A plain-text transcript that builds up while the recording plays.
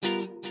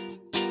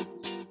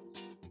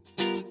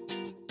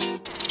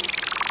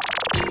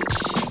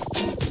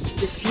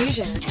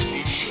Diffusion,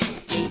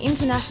 the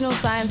international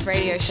science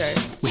radio show.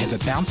 We have a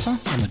bouncer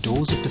on the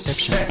doors of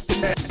perception.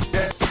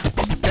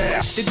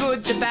 The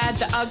good, the bad,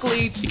 the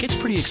ugly. It gets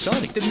pretty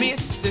exciting. The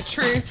myths, the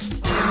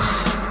truths.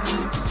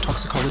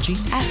 Toxicology.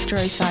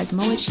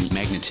 Astroseismology.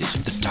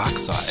 Magnetism. The dark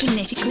side.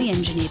 Genetically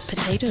engineered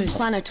potatoes.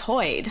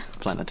 Planetoid.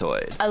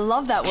 Planetoid. I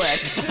love that word.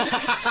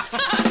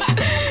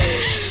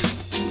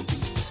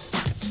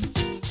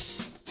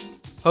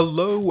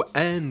 Hello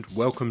and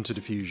welcome to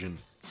Diffusion.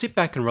 Sit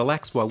back and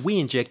relax while we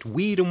inject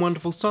weird and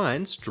wonderful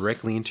science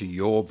directly into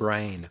your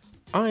brain.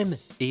 I'm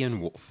Ian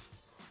Wolfe.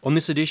 On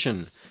this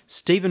edition,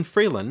 Stephen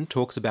Freeland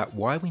talks about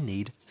why we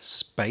need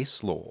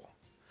space law.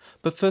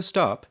 But first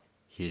up,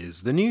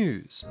 here's the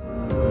news.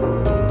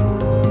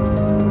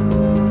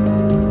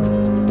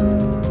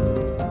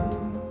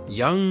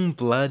 Young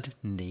blood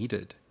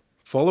needed.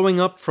 Following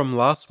up from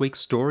last week's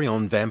story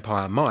on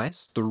vampire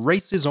mice, the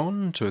race is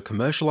on to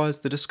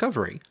commercialise the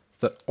discovery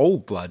that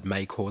old blood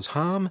may cause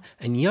harm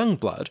and young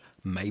blood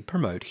may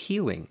promote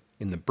healing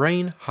in the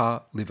brain,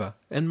 heart, liver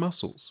and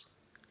muscles.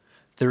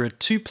 There are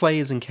two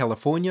players in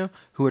California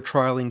who are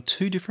trialling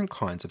two different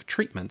kinds of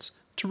treatments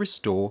to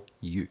restore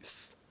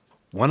youth.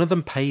 One of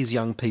them pays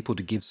young people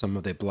to give some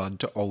of their blood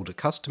to older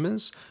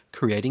customers,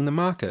 creating the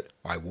market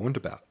I warned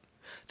about.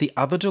 The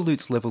other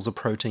dilutes levels of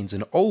proteins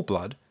in old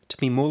blood to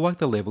be more like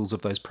the levels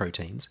of those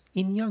proteins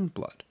in young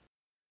blood.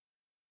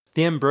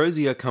 The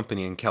Ambrosia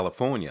Company in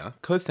California,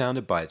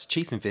 co-founded by its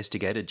chief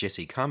investigator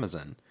Jesse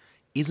Karmazin,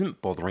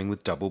 isn't bothering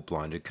with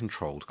double-blinded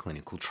controlled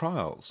clinical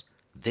trials.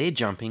 They're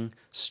jumping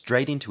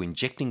straight into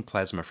injecting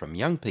plasma from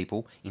young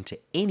people into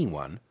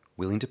anyone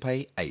willing to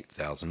pay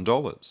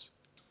 $8,000.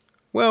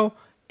 Well,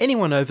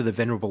 anyone over the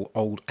venerable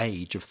old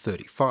age of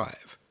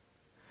 35.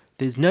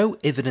 There's no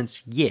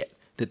evidence yet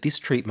that this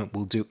treatment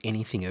will do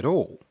anything at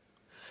all.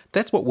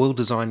 That's what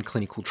well-designed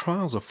clinical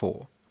trials are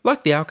for.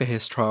 Like the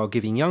Alka-Hess trial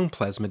giving young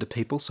plasma to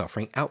people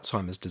suffering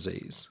Alzheimer's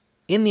disease.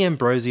 In the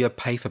Ambrosia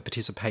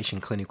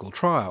pay-for-participation clinical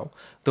trial,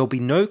 there'll be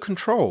no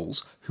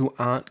controls who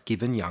aren't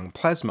given young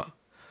plasma,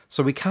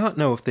 so we can't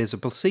know if there's a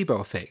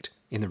placebo effect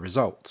in the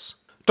results.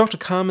 Dr.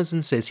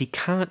 Karmazin says he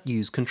can't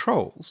use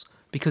controls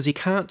because he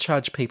can't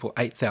charge people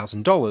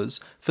 $8,000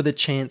 for the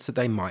chance that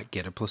they might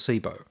get a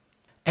placebo.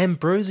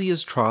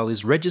 Ambrosia's trial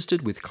is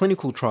registered with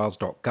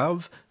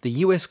clinicaltrials.gov, the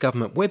US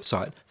government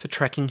website for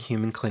tracking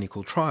human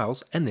clinical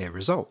trials and their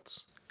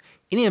results.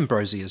 In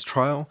Ambrosia's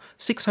trial,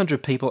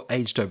 600 people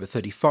aged over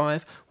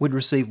 35 would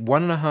receive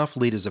 1.5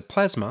 litres of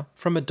plasma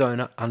from a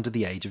donor under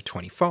the age of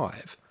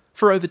 25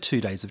 for over 2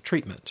 days of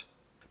treatment.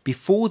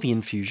 Before the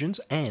infusions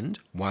and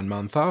 1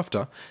 month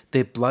after,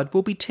 their blood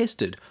will be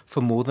tested for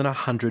more than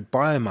 100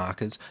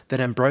 biomarkers that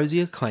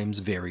Ambrosia claims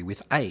vary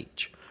with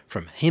age,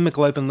 from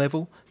hemoglobin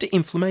level to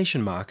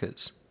inflammation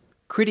markers.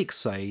 Critics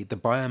say the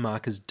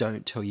biomarkers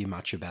don't tell you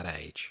much about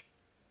age.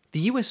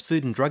 The US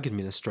Food and Drug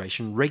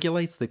Administration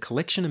regulates the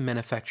collection and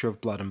manufacture of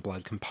blood and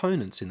blood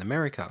components in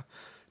America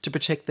to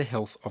protect the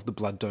health of the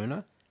blood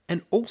donor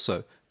and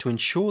also to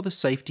ensure the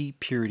safety,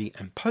 purity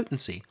and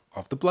potency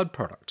of the blood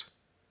product.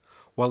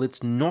 While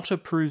it's not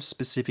approved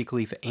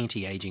specifically for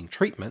anti-aging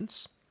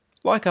treatments,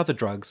 like other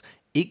drugs,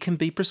 it can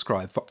be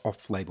prescribed for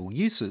off-label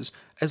uses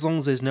as long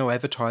as there's no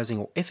advertising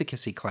or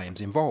efficacy claims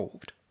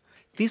involved.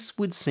 This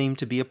would seem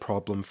to be a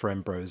problem for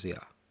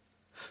Ambrosia.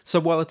 So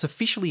while it's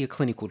officially a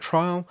clinical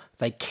trial,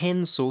 they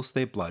can source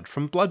their blood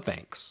from blood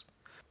banks.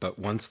 But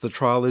once the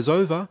trial is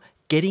over,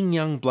 getting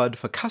young blood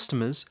for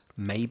customers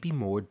may be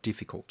more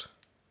difficult.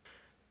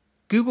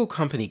 Google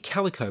company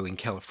Calico in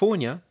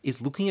California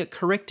is looking at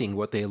correcting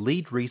what their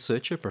lead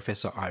researcher,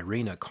 Professor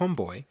Irina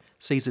Comboy,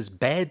 sees as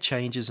bad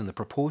changes in the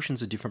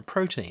proportions of different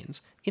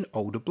proteins in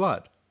older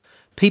blood.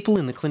 People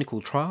in the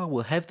clinical trial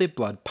will have their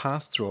blood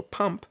passed through a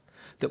pump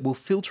that will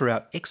filter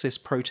out excess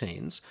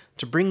proteins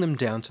to bring them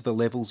down to the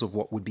levels of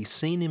what would be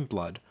seen in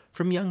blood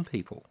from young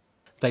people.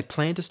 They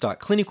plan to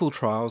start clinical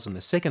trials in the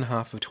second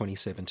half of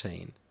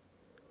 2017.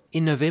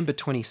 In November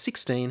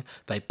 2016,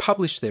 they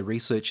published their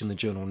research in the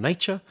journal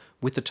Nature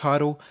with the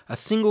title, "A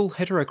Single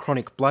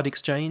Heterochronic Blood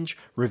Exchange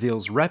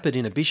Reveals Rapid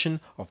Inhibition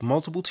of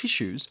Multiple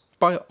Tissues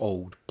by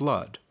Old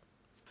Blood."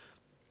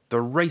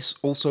 The race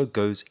also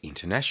goes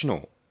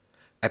international,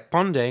 at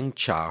Pondang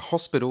Cha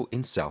Hospital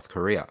in South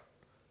Korea,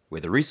 where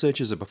the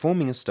researchers are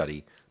performing a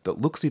study that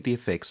looks at the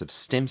effects of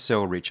stem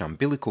cell-rich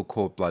umbilical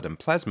cord blood and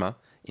plasma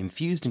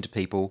infused into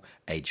people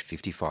aged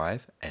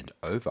 55 and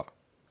over.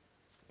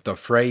 The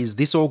phrase,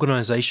 "this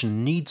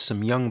organisation needs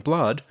some young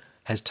blood,"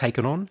 has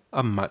taken on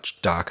a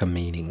much darker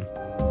meaning.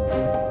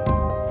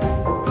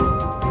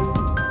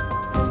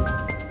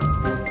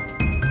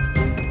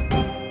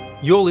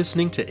 You're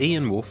listening to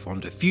Ian Wolfe on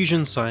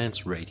Diffusion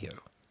Science Radio.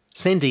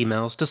 Send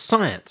emails to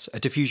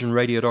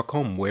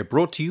science@diffusionradio.com. We're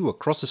brought to you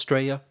across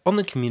Australia on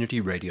the Community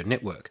Radio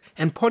Network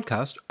and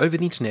podcast over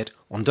the internet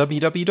on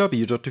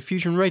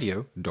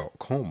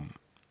www.diffusionradio.com.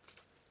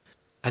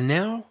 And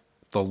now,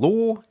 the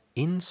law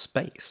in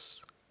space.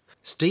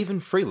 Stephen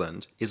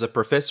Freeland is a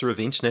Professor of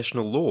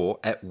International Law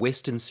at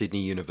Western Sydney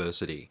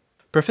University.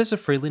 Professor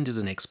Freeland is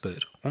an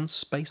expert on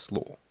space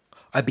law.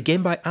 I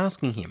began by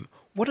asking him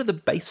what are the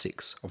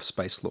basics of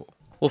space law?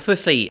 Well,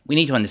 firstly, we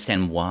need to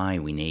understand why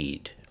we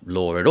need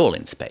law at all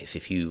in space.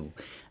 If you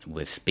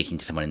were speaking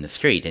to someone in the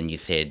street and you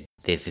said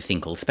there's this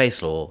thing called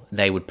space law,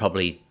 they would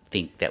probably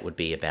think that would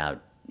be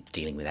about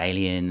dealing with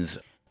aliens.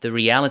 The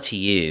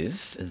reality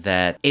is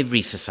that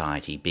every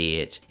society, be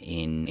it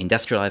in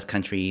industrialised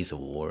countries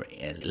or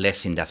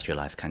less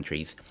industrialised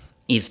countries,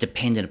 is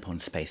dependent upon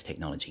space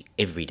technology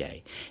every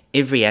day.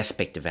 Every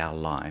aspect of our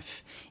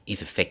life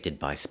is affected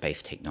by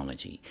space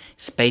technology.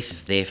 Space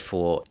is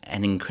therefore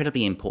an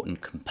incredibly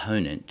important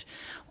component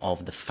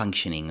of the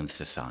functioning of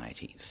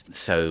societies.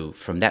 So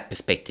from that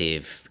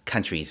perspective,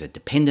 countries are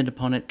dependent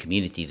upon it,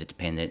 communities are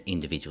dependent,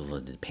 individuals are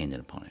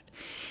dependent upon it.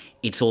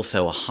 It's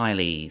also a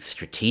highly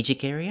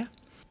strategic area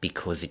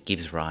because it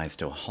gives rise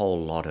to a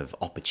whole lot of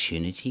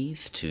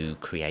opportunities to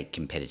create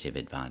competitive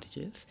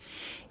advantages.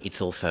 It's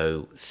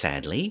also,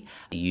 sadly,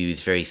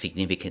 used very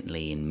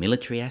significantly in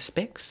military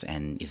aspects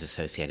and is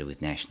associated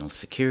with national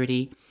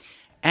security.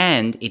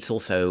 And it's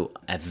also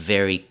a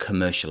very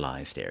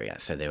commercialised area.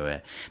 So there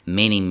are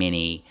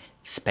many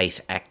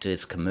space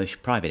actors, commercial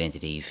private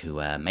entities who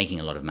are making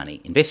a lot of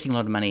money, investing a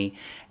lot of money,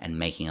 and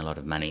making a lot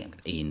of money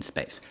in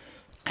space.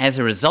 As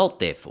a result,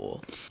 therefore,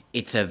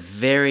 it's a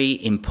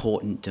very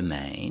important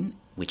domain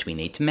which we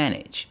need to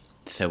manage.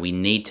 So we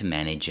need to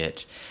manage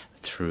it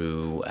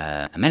through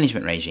a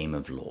management regime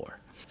of law.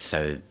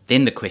 So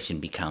then the question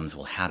becomes,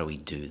 well, how do we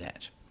do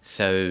that?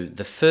 So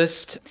the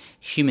first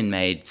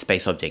human-made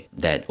space object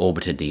that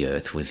orbited the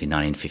Earth was in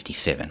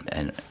 1957,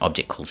 an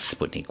object called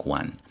Sputnik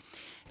 1.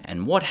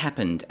 And what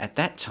happened at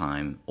that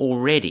time,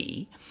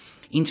 already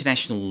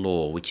international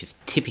law, which is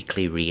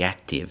typically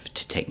reactive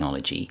to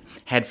technology,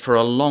 had for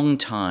a long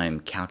time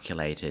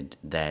calculated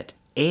that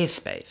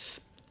airspace,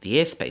 the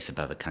airspace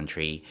above a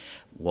country,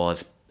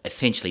 was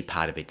essentially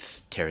part of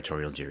its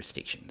territorial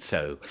jurisdiction.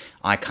 So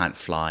I can't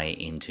fly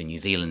into New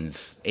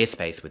Zealand's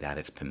airspace without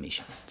its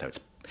permission. So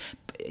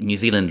New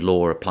Zealand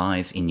law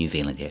applies in New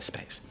Zealand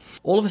airspace.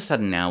 All of a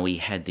sudden now we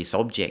had this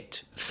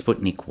object,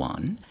 Sputnik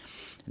 1,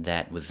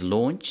 that was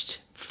launched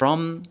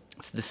from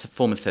the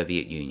former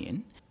Soviet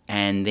Union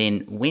and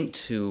then went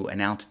to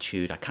an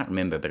altitude, I can't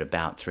remember, but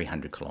about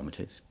 300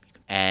 kilometres,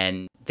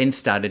 and then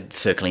started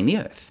circling the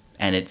Earth.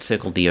 And it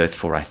circled the Earth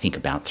for, I think,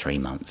 about 3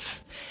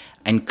 months.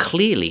 And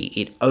clearly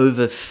it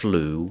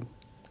overflew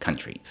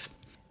countries.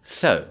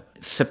 So,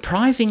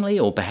 surprisingly,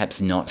 or perhaps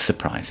not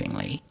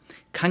surprisingly,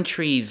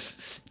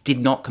 countries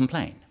did not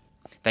complain.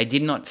 They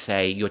did not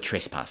say, you're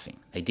trespassing.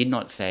 They did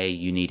not say,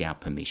 you need our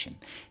permission.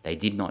 They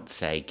did not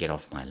say, get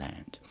off my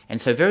land. And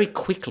so very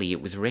quickly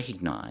it was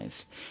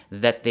recognised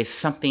that there's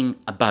something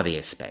above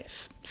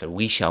airspace. So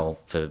we shall,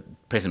 for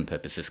present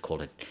purposes,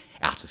 call it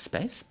outer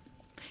space.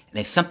 And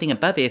there's something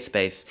above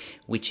airspace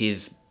which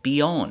is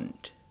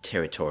beyond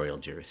territorial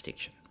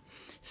jurisdiction.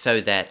 So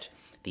that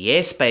the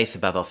airspace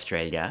above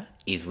Australia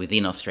is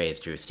within Australia's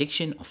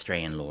jurisdiction,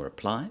 Australian law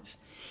applies.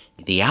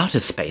 The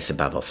outer space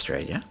above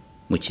Australia,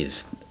 which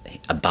is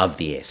above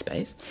the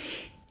airspace,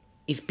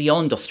 is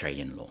beyond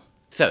Australian law.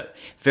 So,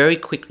 very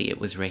quickly it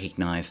was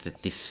recognised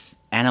that this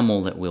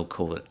animal that we'll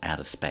call it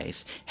outer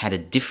space had a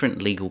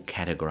different legal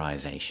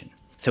categorisation.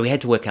 So we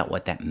had to work out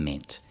what that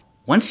meant.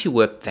 Once you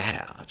work that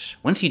out,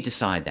 once you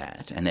decide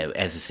that, and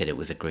as I said, it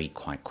was agreed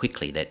quite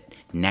quickly that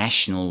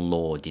national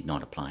law did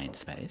not apply in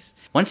space.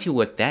 Once you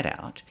work that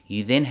out,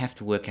 you then have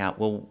to work out,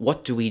 well,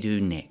 what do we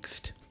do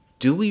next?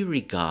 Do we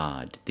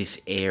regard this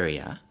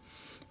area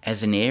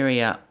as an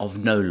area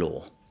of no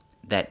law,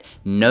 that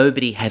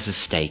nobody has a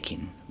stake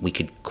in? We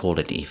could call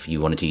it, if you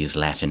wanted to use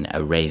Latin,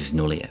 a res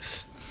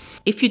nullius.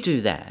 If you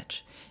do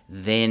that,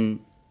 then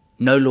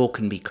no law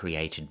can be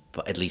created,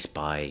 at least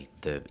by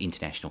the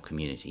international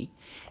community,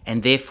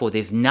 and therefore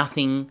there's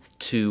nothing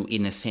to,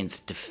 in a sense,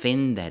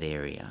 defend that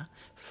area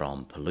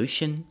from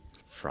pollution,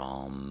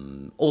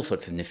 from all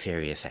sorts of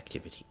nefarious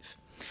activities.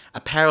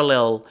 A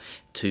parallel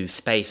to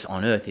space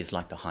on Earth is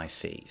like the high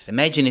seas.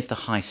 Imagine if the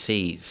high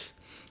seas,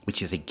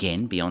 which is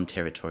again beyond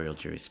territorial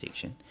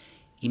jurisdiction,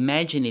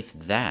 imagine if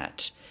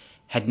that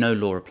had no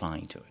law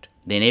applying to it.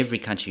 Then every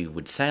country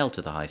would sail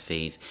to the high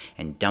seas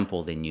and dump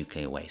all their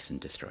nuclear waste and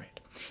destroy it.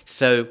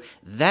 So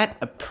that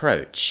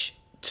approach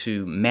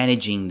to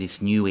managing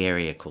this new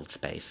area called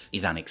space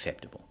is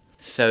unacceptable.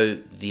 So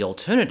the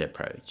alternate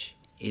approach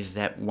is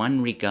that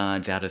one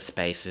regards outer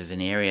space as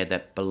an area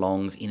that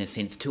belongs, in a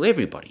sense, to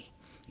everybody.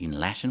 In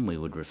Latin, we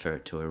would refer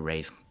to a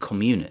res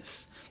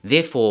communis.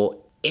 Therefore,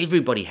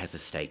 everybody has a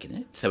stake in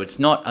it. So it's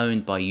not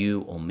owned by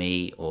you or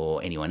me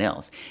or anyone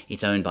else.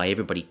 It's owned by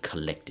everybody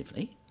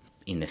collectively,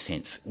 in the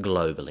sense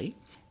globally.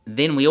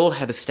 Then we all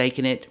have a stake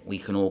in it. We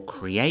can all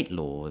create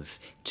laws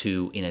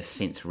to, in a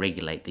sense,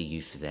 regulate the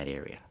use of that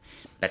area.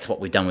 That's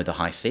what we've done with the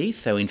high seas.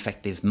 So in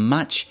fact, there's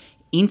much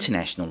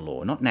international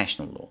law, not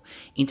national law,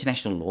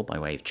 international law by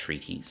way of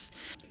treaties,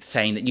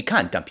 saying that you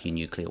can't dump your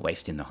nuclear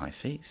waste in the high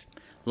seas.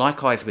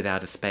 Likewise, with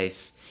outer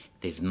space,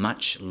 there's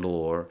much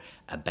law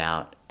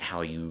about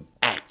how you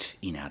act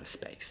in outer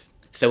space.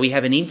 So we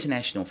have an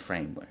international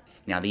framework.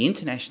 Now, the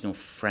international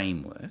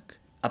framework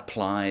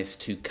applies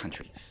to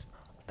countries.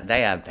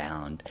 They are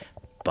bound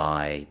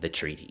by the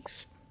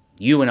treaties.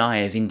 You and I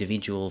as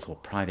individuals or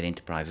private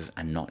enterprises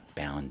are not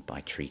bound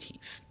by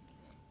treaties.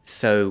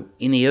 So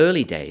in the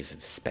early days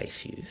of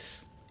space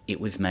use, it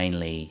was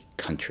mainly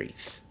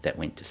countries that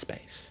went to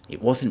space.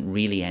 It wasn't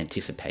really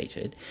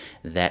anticipated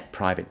that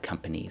private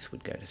companies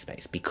would go to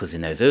space, because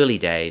in those early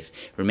days,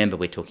 remember,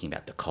 we're talking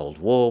about the Cold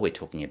War, we're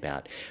talking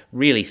about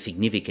really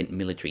significant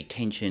military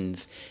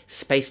tensions.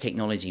 Space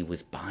technology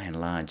was by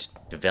and large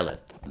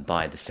developed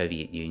by the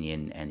Soviet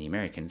Union and the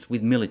Americans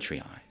with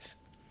military eyes.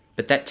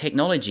 But that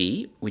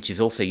technology, which is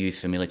also used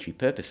for military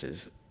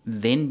purposes,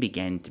 then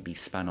began to be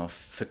spun off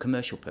for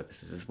commercial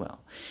purposes as well.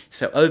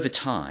 So over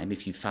time,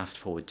 if you fast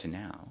forward to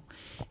now,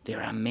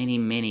 there are many,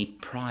 many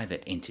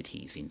private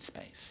entities in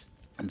space.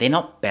 They're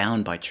not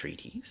bound by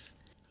treaties,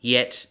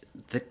 yet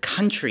the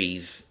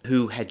countries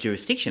who had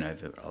jurisdiction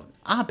over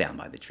are bound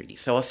by the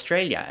treaties. So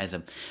Australia, as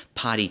a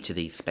party to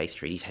these space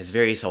treaties, has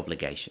various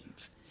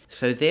obligations.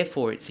 So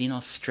therefore, it's in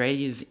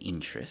Australia's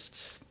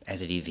interests,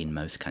 as it is in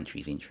most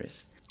countries'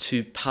 interests,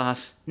 to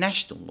pass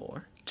national law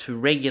to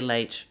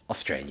regulate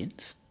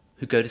Australians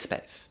who go to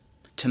space,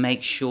 to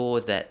make sure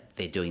that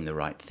they're doing the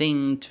right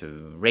thing,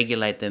 to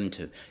regulate them,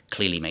 to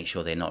clearly make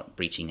sure they're not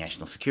breaching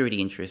national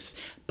security interests,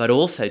 but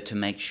also to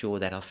make sure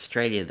that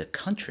Australia, the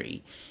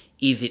country,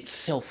 is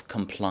itself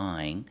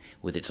complying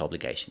with its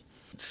obligation.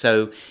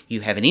 So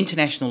you have an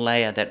international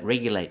layer that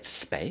regulates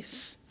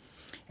space,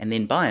 and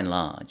then by and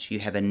large, you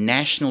have a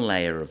national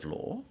layer of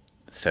law.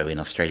 So in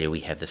Australia,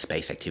 we have the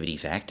Space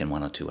Activities Act and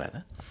one or two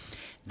other,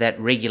 that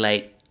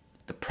regulate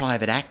the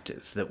private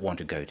actors that want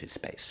to go to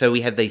space. So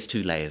we have these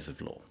two layers of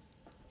law.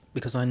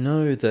 Because I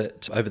know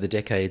that over the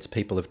decades,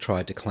 people have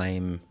tried to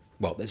claim,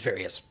 well, there's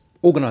various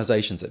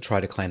organisations that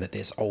try to claim that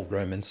there's old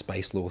Roman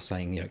space law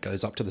saying, it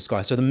goes up to the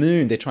sky. So the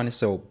moon, they're trying to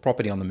sell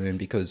property on the moon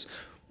because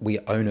we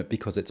own it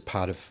because it's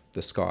part of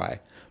the sky.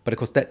 But of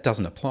course, that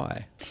doesn't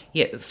apply.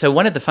 Yeah, so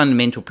one of the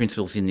fundamental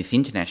principles in this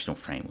international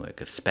framework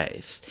of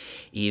space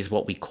is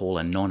what we call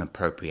a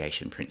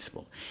non-appropriation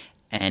principle.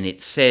 And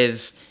it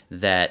says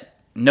that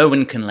no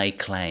one can lay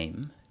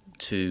claim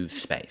to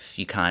space.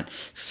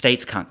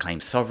 States can't claim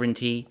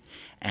sovereignty,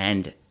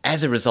 and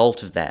as a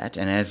result of that,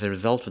 and as a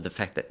result of the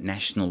fact that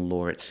national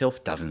law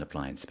itself doesn't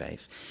apply in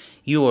space,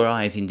 you or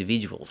I as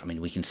individuals,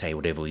 we can say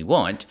whatever we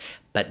want,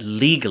 but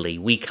legally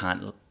we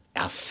can't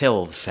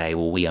ourselves say,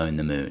 well, we own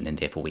the moon and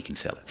therefore we can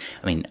sell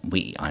it.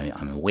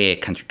 I'm aware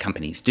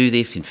companies do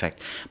this. In fact,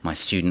 my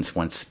students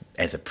once,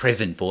 as a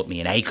present, bought me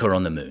an acre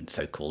on the moon,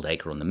 so-called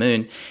acre on the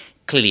moon.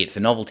 Clearly it's a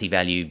novelty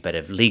value, but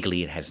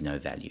legally it has no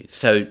value.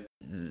 So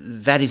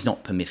that is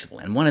not permissible.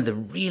 And one of the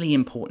really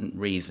important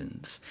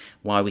reasons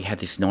why we have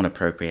this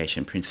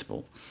non-appropriation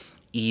principle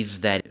is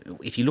that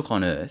if you look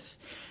on Earth,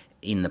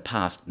 in the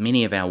past,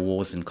 many of our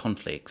wars and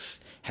conflicts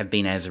have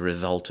been as a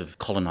result of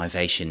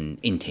colonisation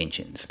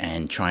intentions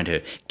and trying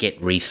to get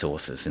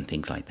resources and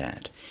things like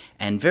that.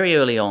 And very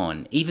early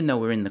on, even though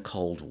we're in the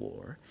Cold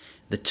War,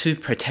 the two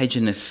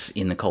protagonists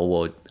in the Cold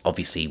War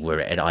obviously were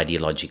at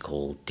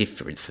ideological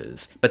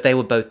differences, but they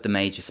were both the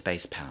major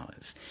space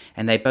powers.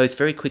 And they both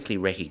very quickly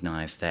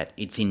recognised that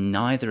it's in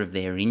neither of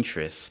their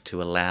interests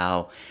to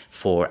allow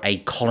for a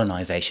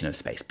colonisation of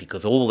space,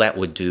 because all that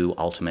would do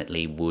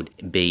ultimately would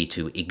be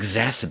to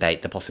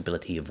exacerbate the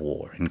possibility of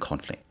war and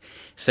conflict.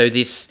 So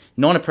this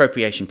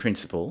non-appropriation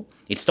principle,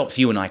 it stops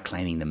you and I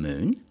claiming the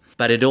moon,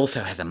 but it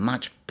also has a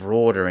much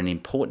broader and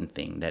important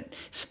thing, that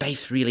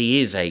space really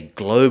is a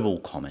global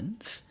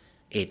commons.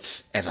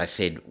 It's, as I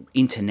said,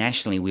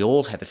 internationally we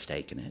all have a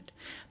stake in it,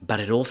 but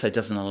it also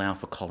doesn't allow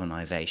for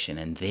colonisation,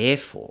 and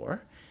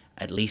therefore,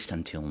 at least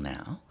until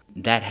now,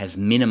 that has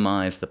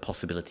minimised the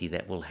possibility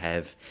that we'll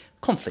have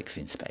conflicts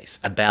in space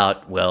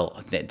about,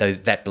 well,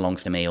 that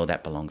belongs to me or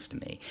that belongs to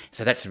me.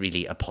 So that's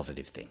really a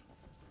positive thing.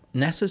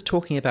 NASA's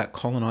talking about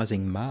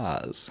colonising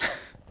Mars.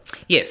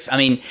 Yes,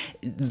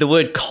 the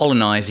word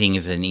colonising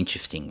is an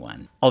interesting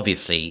one.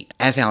 Obviously,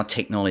 as our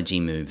technology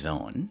moves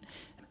on,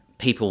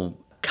 people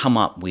come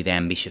up with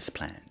ambitious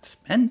plans,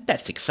 and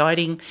that's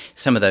exciting.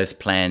 Some of those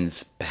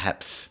plans,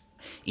 perhaps,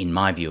 in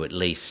my view at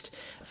least,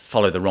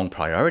 follow the wrong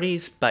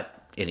priorities,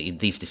 but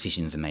these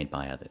decisions are made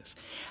by others.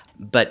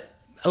 But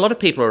a lot of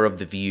people are of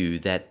the view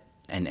that,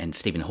 and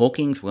Stephen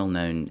Hawking,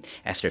 well-known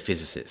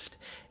astrophysicist,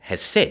 has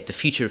said the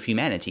future of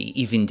humanity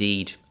is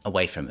indeed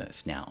away from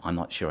Earth. Now, I'm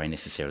not sure I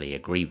necessarily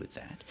agree with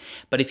that.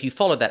 But if you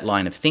follow that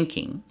line of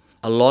thinking,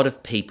 a lot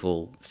of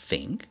people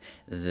think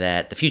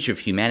that the future of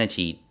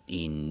humanity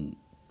in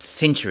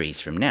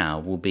centuries from now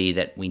will be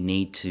that we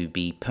need to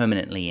be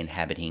permanently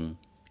inhabiting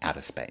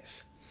outer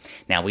space.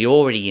 Now, we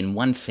already, in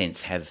one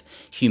sense, have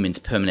humans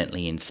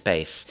permanently in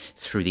space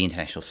through the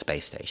International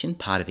Space Station.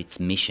 Part of its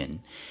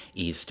mission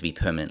is to be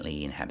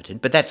permanently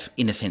inhabited, but that's,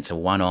 in a sense, a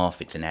one-off.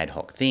 It's an ad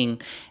hoc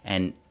thing,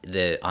 and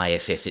the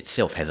ISS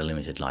itself has a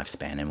limited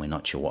lifespan, and we're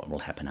not sure what will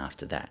happen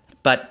after that.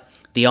 But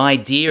the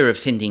idea of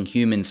sending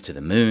humans to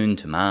the moon,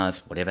 to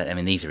Mars, whatever,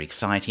 these are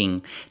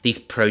exciting. These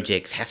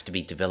projects have to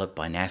be developed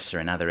by NASA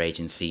and other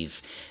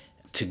agencies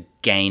to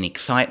gain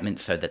excitement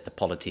so that the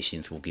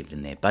politicians will give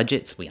them their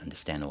budgets. We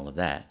understand all of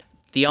that.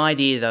 The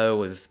idea,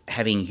 though, of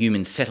having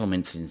human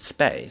settlements in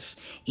space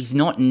is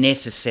not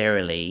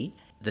necessarily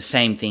the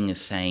same thing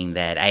as saying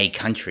that a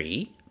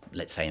country,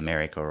 let's say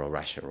America or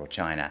Russia or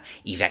China,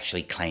 is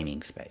actually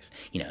claiming space.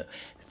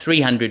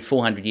 300,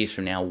 400 years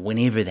from now,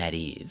 whenever that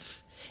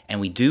is, and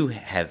we do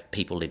have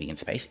people living in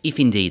space, if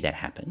indeed that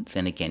happens,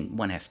 and again,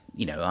 one has,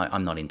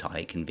 I'm not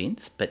entirely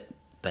convinced, but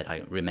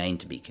I remain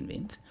to be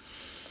convinced.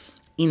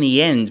 In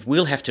the end,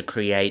 we'll have to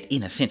create,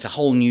 in a sense, a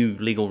whole new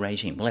legal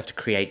regime. We'll have to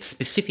create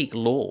specific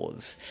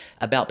laws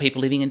about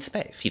people living in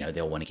space.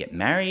 They'll want to get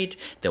married,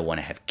 they'll want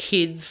to have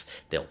kids,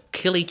 they'll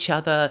kill each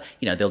other,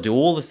 they'll do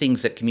all the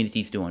things that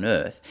communities do on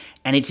Earth.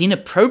 And it's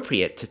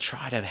inappropriate to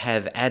try to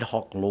have ad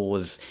hoc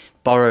laws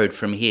borrowed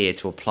from here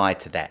to apply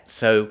to that.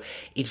 So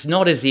it's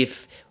not as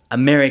if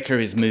America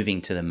is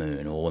moving to the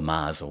moon or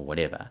Mars or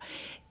whatever.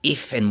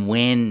 If and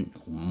when,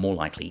 more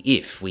likely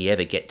if, we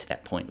ever get to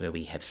that point where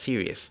we have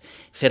serious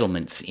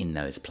settlements in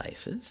those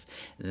places,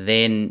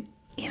 then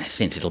in a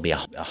sense it'll be a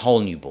whole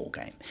new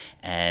ballgame.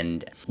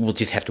 And we'll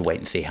just have to wait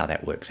and see how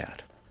that works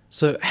out.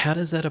 So how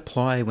does that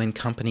apply when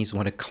companies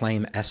want to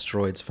claim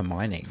asteroids for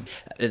mining?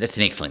 That's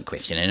an excellent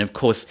question. And of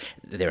course,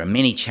 there are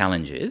many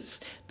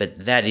challenges,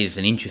 but that is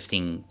an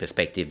interesting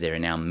perspective. There are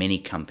now many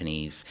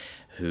companies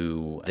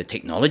who the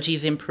technology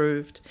has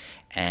improved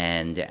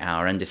and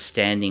our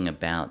understanding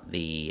about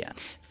the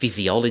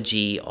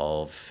physiology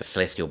of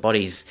celestial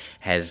bodies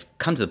has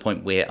come to the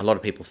point where a lot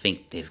of people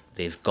think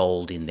there's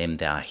gold in them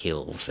there are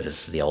hills,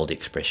 as the old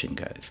expression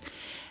goes.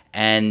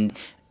 And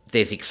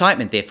there's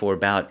excitement, therefore,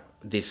 about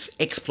this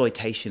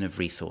exploitation of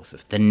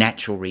resources, the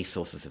natural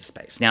resources of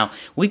space. Now,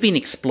 we've been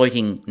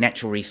exploiting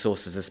natural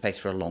resources of space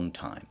for a long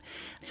time.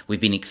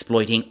 We've been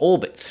exploiting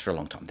orbits for a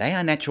long time. They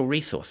are natural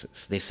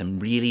resources. There's some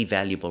really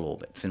valuable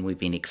orbits, and we've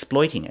been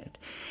exploiting it.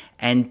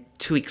 And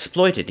to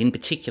exploit it, in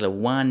particular,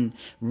 one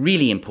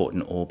really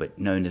important orbit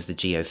known as the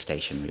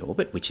geostationary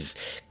orbit, which has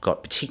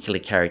got particular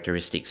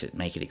characteristics that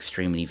make it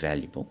extremely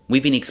valuable.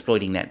 We've been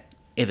exploiting that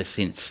ever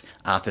since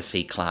Arthur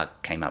C.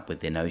 Clarke came up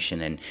with the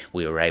notion and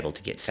we were able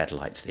to get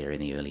satellites there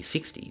in the early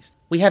 60s.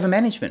 We have a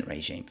management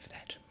regime for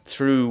that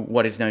through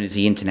what is known as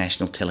the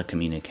International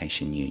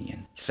Telecommunication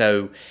Union.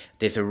 So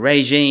there's a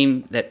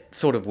regime that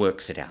sort of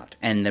works it out,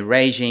 and the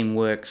regime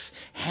works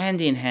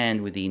hand in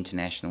hand with the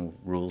international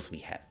rules we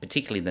have,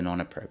 particularly the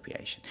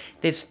non-appropriation.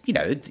 There's,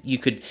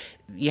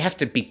 you have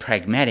to be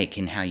pragmatic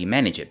in how you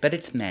manage it, but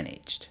it's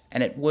managed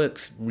and it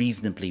works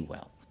reasonably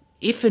well.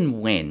 If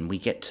and when we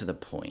get to the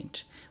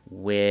point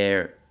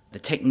where the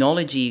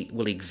technology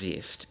will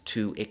exist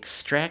to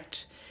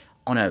extract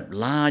on a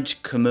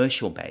large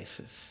commercial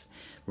basis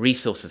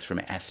resources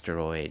from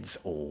asteroids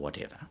or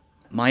whatever.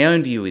 My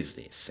own view is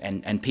this,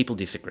 and people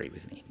disagree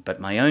with me, but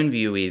my own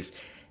view is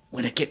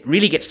when it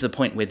really gets to the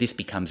point where this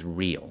becomes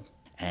real,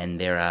 and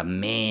there are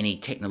many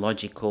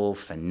technological,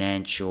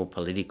 financial,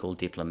 political,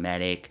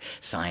 diplomatic,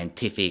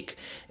 scientific,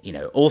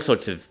 all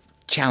sorts of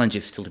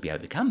challenges still to be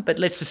overcome, but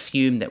let's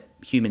assume that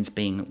humans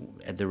being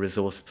the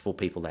resourceful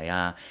people they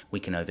are, we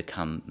can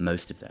overcome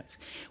most of those.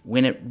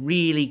 When it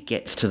really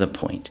gets to the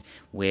point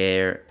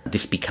where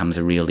this becomes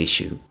a real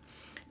issue,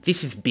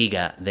 this is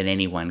bigger than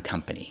any one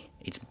company.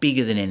 It's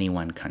bigger than any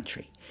one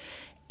country.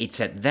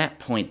 It's at that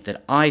point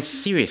that I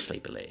seriously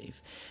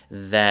believe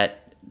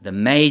that the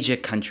major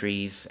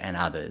countries and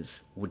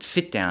others would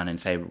sit down and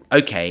say,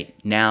 okay,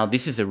 now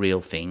this is a real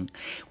thing.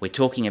 We're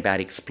talking about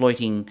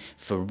exploiting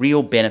for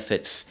real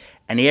benefits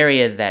an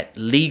area that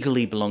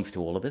legally belongs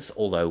to all of us,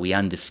 although we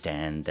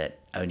understand that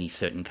only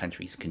certain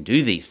countries can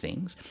do these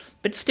things.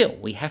 But still,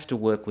 we have to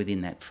work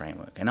within that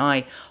framework. And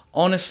I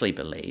honestly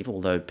believe,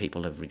 although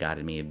people have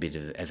regarded me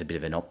as a bit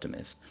of an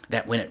optimist,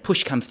 that when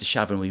push comes to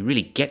shove and we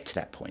really get to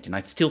that point, and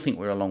I still think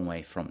we're a long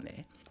way from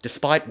there,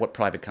 despite what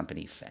private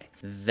companies say,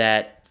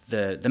 that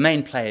the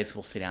main players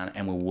will sit down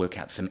and will work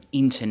out some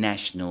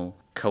international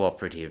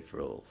cooperative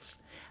rules.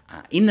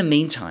 In the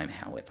meantime,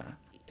 however,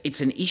 it's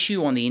an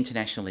issue on the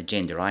international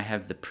agenda. I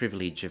have the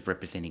privilege of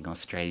representing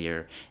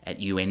Australia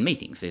at UN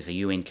meetings. There's a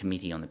UN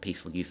Committee on the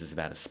Peaceful Uses of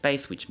Outer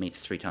Space, which meets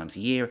 3 times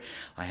a year.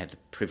 I have the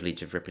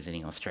privilege of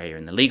representing Australia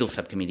in the legal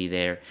subcommittee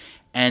there.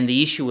 And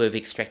the issue of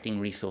extracting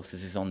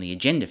resources is on the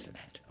agenda for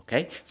that,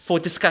 okay, for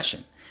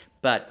discussion.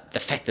 But the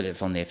fact that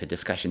it's on there for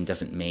discussion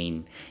doesn't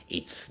mean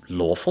it's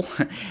lawful.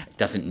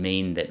 Doesn't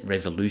mean that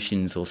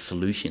resolutions or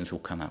solutions will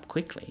come up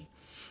quickly.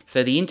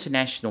 So the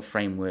international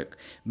framework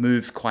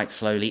moves quite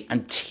slowly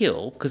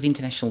because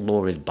international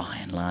law is by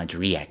and large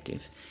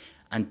reactive,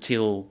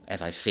 until,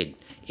 as I said,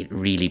 it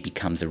really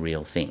becomes a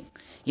real thing.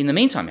 In the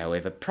meantime,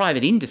 however,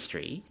 private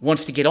industry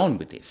wants to get on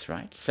with this,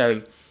 right?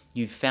 So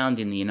you've found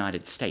in the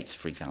United States,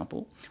 for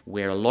example,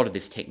 where a lot of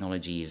this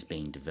technology is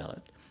being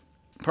developed,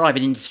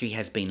 private industry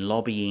has been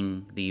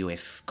lobbying the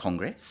US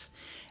Congress,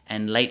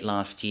 and late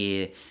last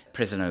year,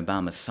 President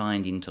Obama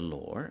signed into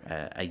law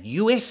a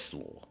US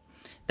law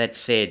that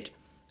said,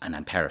 and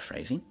I'm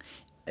paraphrasing,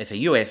 if a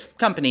US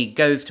company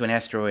goes to an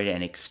asteroid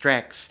and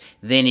extracts,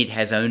 then it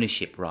has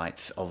ownership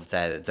rights of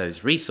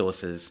those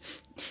resources,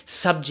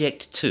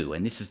 subject to,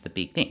 and this is the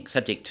big thing,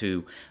 subject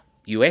to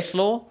US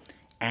law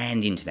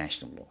and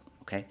international law.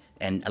 Okay,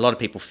 and a lot of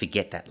people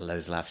forget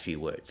those last few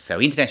words. So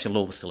international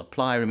law will still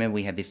apply. Remember,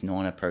 we have this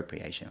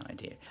non-appropriation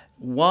idea.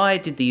 Why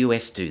did the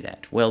US do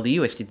that? Well, the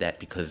US did that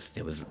because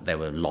they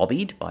were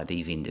lobbied by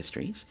these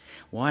industries.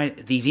 Why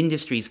these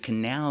industries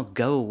can now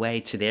go away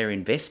to their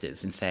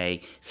investors and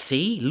say,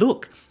 see,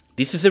 look,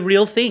 this is a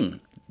real thing.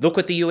 Look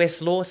what the US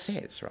law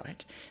says,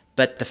 right?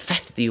 But the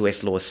fact that the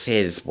US law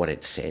says what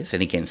it says,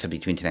 and again,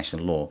 subject to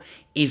international law,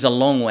 is a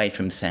long way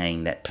from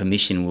saying that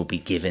permission will be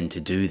given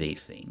to do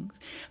these things.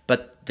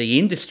 But the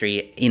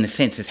industry, in a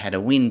sense, has had a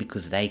win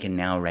because they can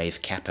now raise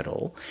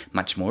capital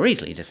much more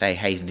easily to say,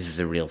 hey, this is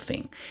a real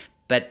thing.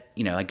 But,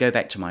 I go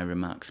back to my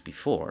remarks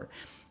before.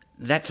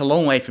 That's a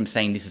long way from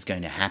saying this is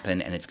going to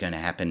happen and it's going to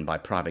happen by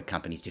private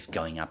companies just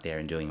going up there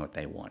and doing what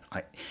they want.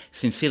 I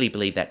sincerely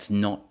believe that's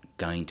not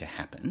going to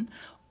happen,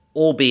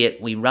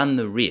 albeit we run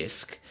the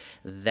risk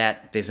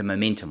that there's a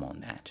momentum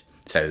on that.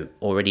 So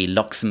already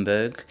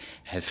Luxembourg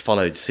has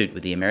followed suit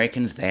with the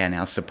Americans. They are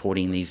now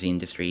supporting these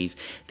industries.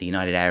 The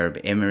United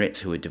Arab Emirates,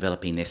 who are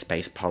developing their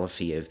space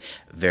policy of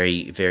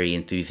very, very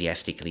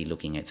enthusiastically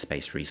looking at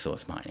space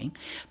resource mining.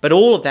 But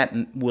all of that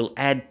will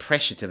add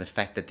pressure to the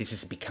fact that this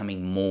is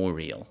becoming more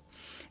real.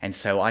 And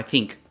so I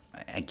think,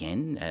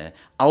 again,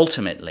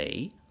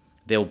 ultimately,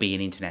 there'll be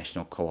an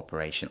international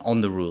cooperation on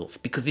the rules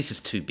because this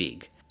is too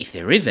big. If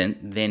there isn't,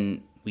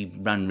 then we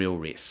run real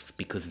risks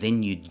because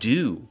then you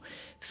do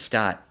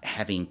start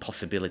having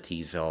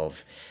possibilities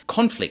of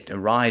conflict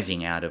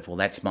arising out of, well,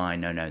 that's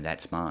mine, no,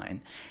 that's mine.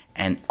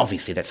 And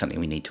obviously that's something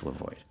we need to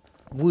avoid.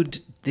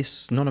 Would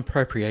this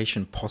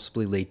non-appropriation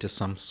possibly lead to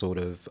some sort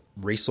of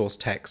resource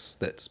tax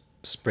that's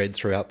spread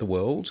throughout the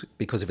world?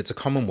 Because if it's a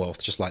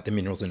commonwealth, just like the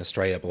minerals in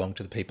Australia belong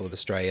to the people of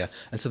Australia,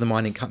 and so the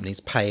mining companies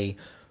pay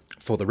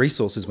for the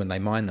resources when they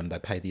mine them, they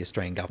pay the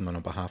Australian government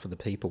on behalf of the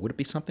people. Would it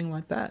be something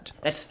like that?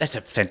 That's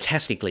a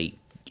fantastically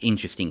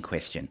interesting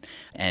question.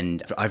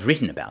 And I've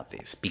written about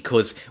this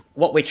because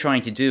what we're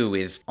trying to do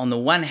is, on the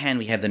one hand,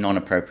 we have the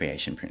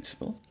non-appropriation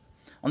principle.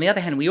 On the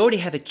other hand, we already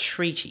have a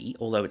treaty,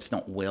 although it's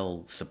not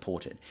well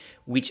supported,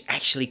 which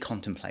actually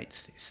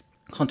contemplates this,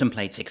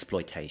 contemplates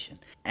exploitation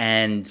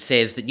and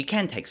says that you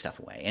can take stuff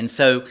away. And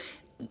so,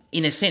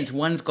 in a sense,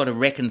 one's got to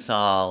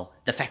reconcile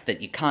the fact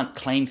that you can't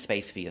claim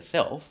space for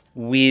yourself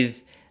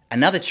with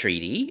another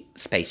treaty,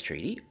 space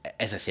treaty,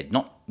 as I said,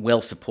 not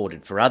well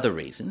supported for other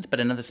reasons, but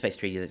another space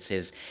treaty that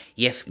says,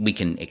 yes, we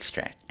can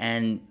extract.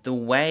 And the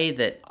way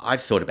that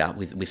I've thought about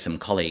with some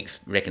colleagues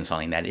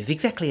reconciling that is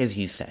exactly as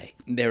you say.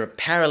 There are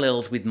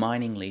parallels with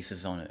mining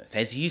leases on Earth.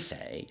 As you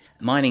say,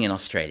 mining in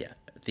Australia,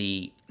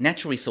 the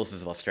natural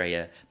resources of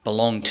Australia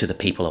belong to the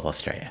people of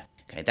Australia.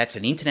 Okay, that's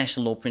an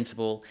international law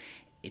principle.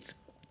 It's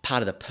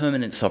part of the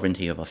permanent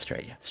sovereignty of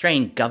Australia.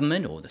 Australian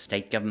government or the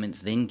state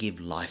governments then give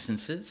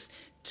licenses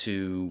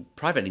to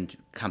private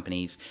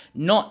companies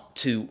not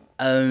to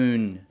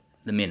own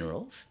the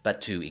minerals, but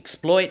to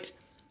exploit,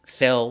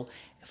 sell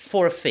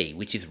for a fee,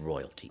 which is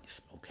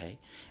royalties, okay?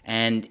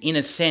 And in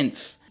a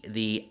sense,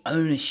 the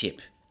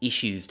ownership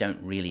issues don't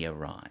really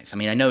arise. I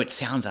mean, I know it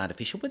sounds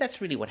artificial, but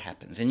that's really what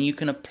happens. And you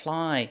can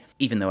apply,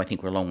 even though I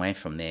think we're a long way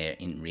from there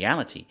in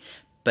reality,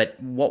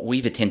 but what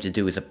we've attempted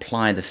to do is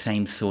apply the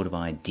same sort of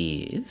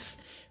ideas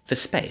for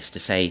space, to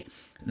say,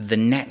 the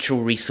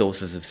natural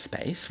resources of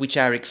space, which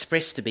are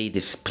expressed to be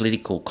this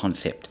political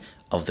concept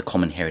of the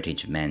common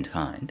heritage of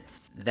mankind,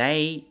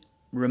 they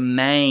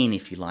remain,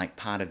 if you like,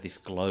 part of this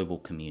global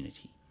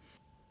community.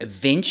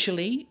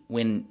 Eventually,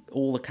 when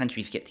all the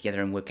countries get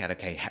together and work out,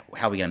 okay,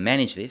 how are we going to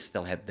manage this,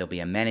 there'll be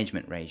a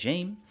management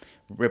regime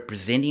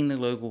representing the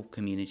global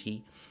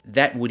community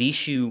that would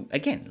issue,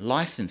 again,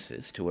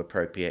 licenses to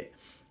appropriate,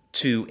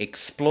 to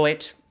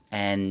exploit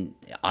and,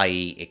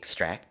 i.e.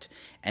 extract,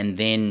 and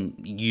then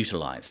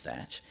utilise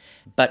that.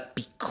 But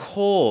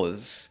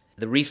because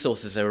the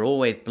resources are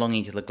always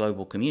belonging to the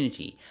global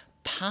community,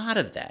 part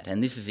of that,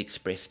 and this is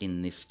expressed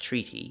in this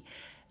treaty,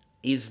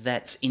 is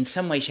that in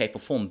some way, shape or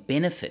form,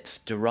 benefits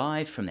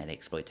derived from that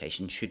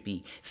exploitation should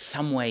be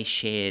some way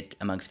shared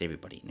amongst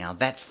everybody. Now,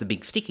 that's the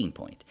big sticking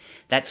point.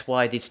 That's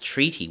why this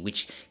treaty,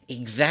 which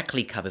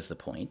exactly covers the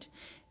point,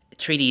 a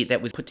treaty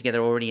that was put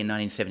together already in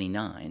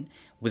 1979,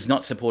 was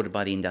not supported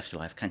by the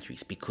industrialised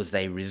countries because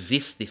they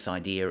resist this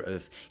idea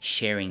of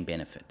sharing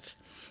benefits.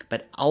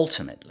 But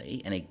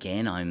ultimately, and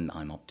again, I'm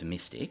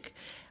optimistic,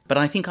 but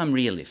I think I'm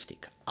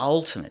realistic.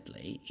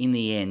 Ultimately, in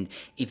the end,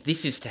 if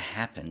this is to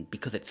happen,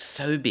 because it's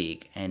so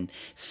big and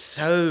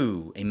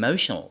so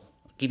emotional,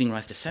 giving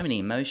rise to so many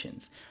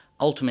emotions,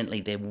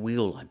 ultimately there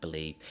will, I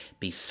believe,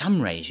 be some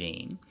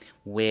regime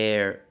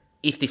where,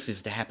 if this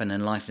is to happen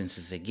and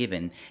licenses are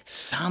given, in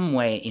some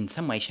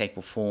way, shape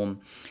or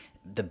form,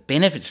 the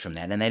benefits from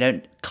that, and they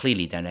don't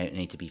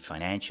need to be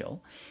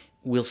financial,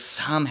 will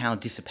somehow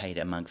dissipate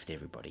amongst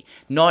everybody.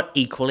 Not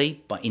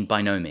equally, but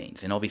by no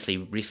means. And obviously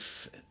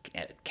risks,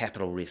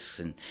 capital risks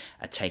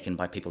are taken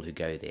by people who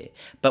go there.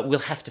 But we'll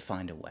have to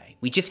find a way.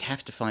 We just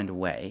have to find a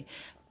way,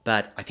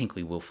 but I think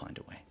we will find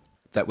a way.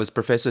 That was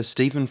Professor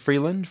Stephen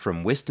Freeland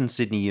from Western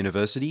Sydney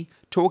University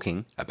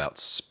talking about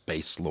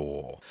space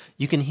law.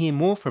 You can hear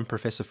more from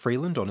Professor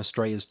Freeland on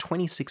Australia's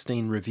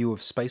 2016 review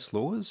of space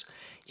laws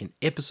in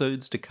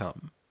episodes to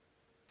come.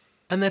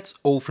 And that's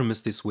all from us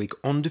this week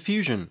on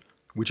Diffusion.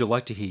 Would you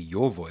like to hear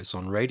your voice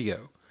on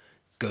radio?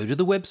 Go to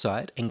the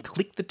website and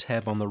click the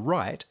tab on the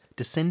right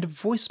to send a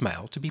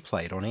voicemail to be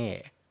played on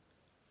air.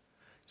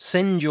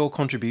 Send your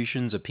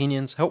contributions,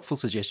 opinions, helpful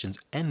suggestions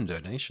and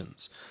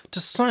donations to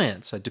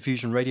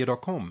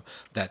science@diffusionradio.com.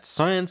 That's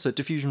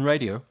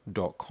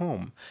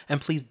science@diffusionradio.com.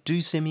 And please do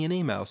send me an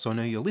email so I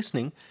know you're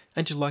listening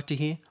and you'd like to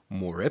hear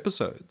more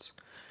episodes.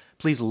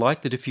 Please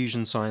like the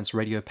Diffusion Science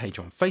Radio page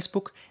on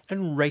Facebook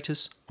and rate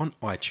us on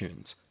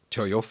iTunes.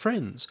 Tell your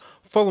friends.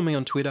 Follow me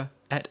on Twitter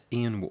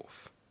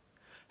 @IanWolf.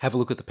 Have a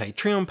look at the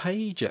Patreon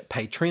page at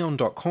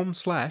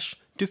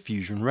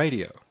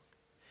patreon.com/diffusionradio.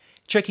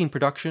 Checking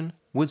production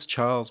was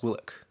Charles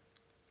Willock.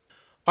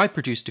 I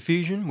produce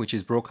Diffusion, which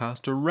is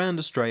broadcast around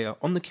Australia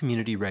on the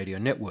Community Radio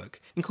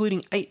Network,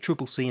 including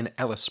 8CCC in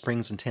Alice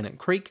Springs and Tennant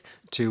Creek,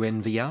 2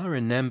 NVR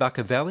in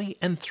Nambucca Valley,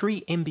 and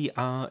 3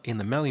 MBR in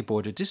the Mallee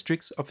Border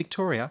districts of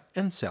Victoria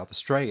and South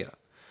Australia.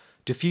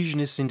 Diffusion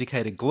is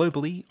syndicated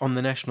globally on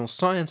the National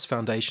Science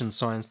Foundation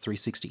Science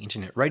 360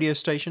 internet radio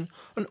station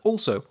and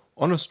also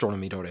on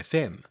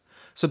astronomy.fm.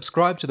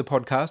 Subscribe to the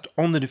podcast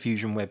on the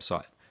Diffusion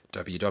website,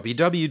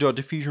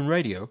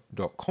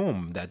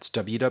 www.diffusionradio.com. That's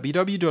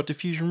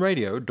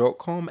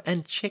www.diffusionradio.com,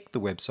 and check the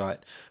website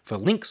for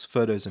links,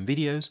 photos and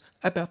videos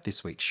about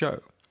this week's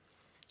show.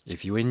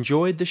 If you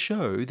enjoyed the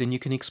show, then you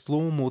can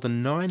explore more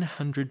than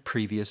 900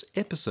 previous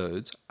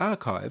episodes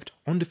archived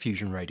on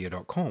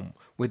diffusionradio.com,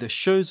 where the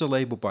shows are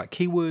labelled by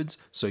keywords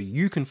so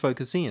you can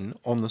focus in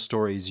on the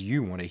stories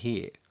you want to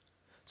hear.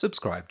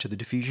 Subscribe to the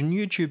Diffusion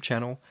YouTube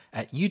channel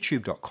at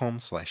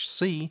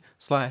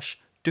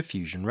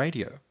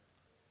youtube.com/c/diffusionradio.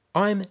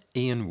 I'm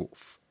Ian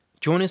Wolf.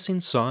 Join us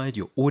inside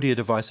your audio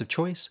device of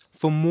choice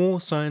for more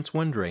science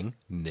wondering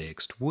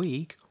next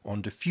week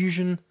on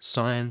Diffusion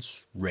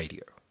Science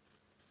Radio.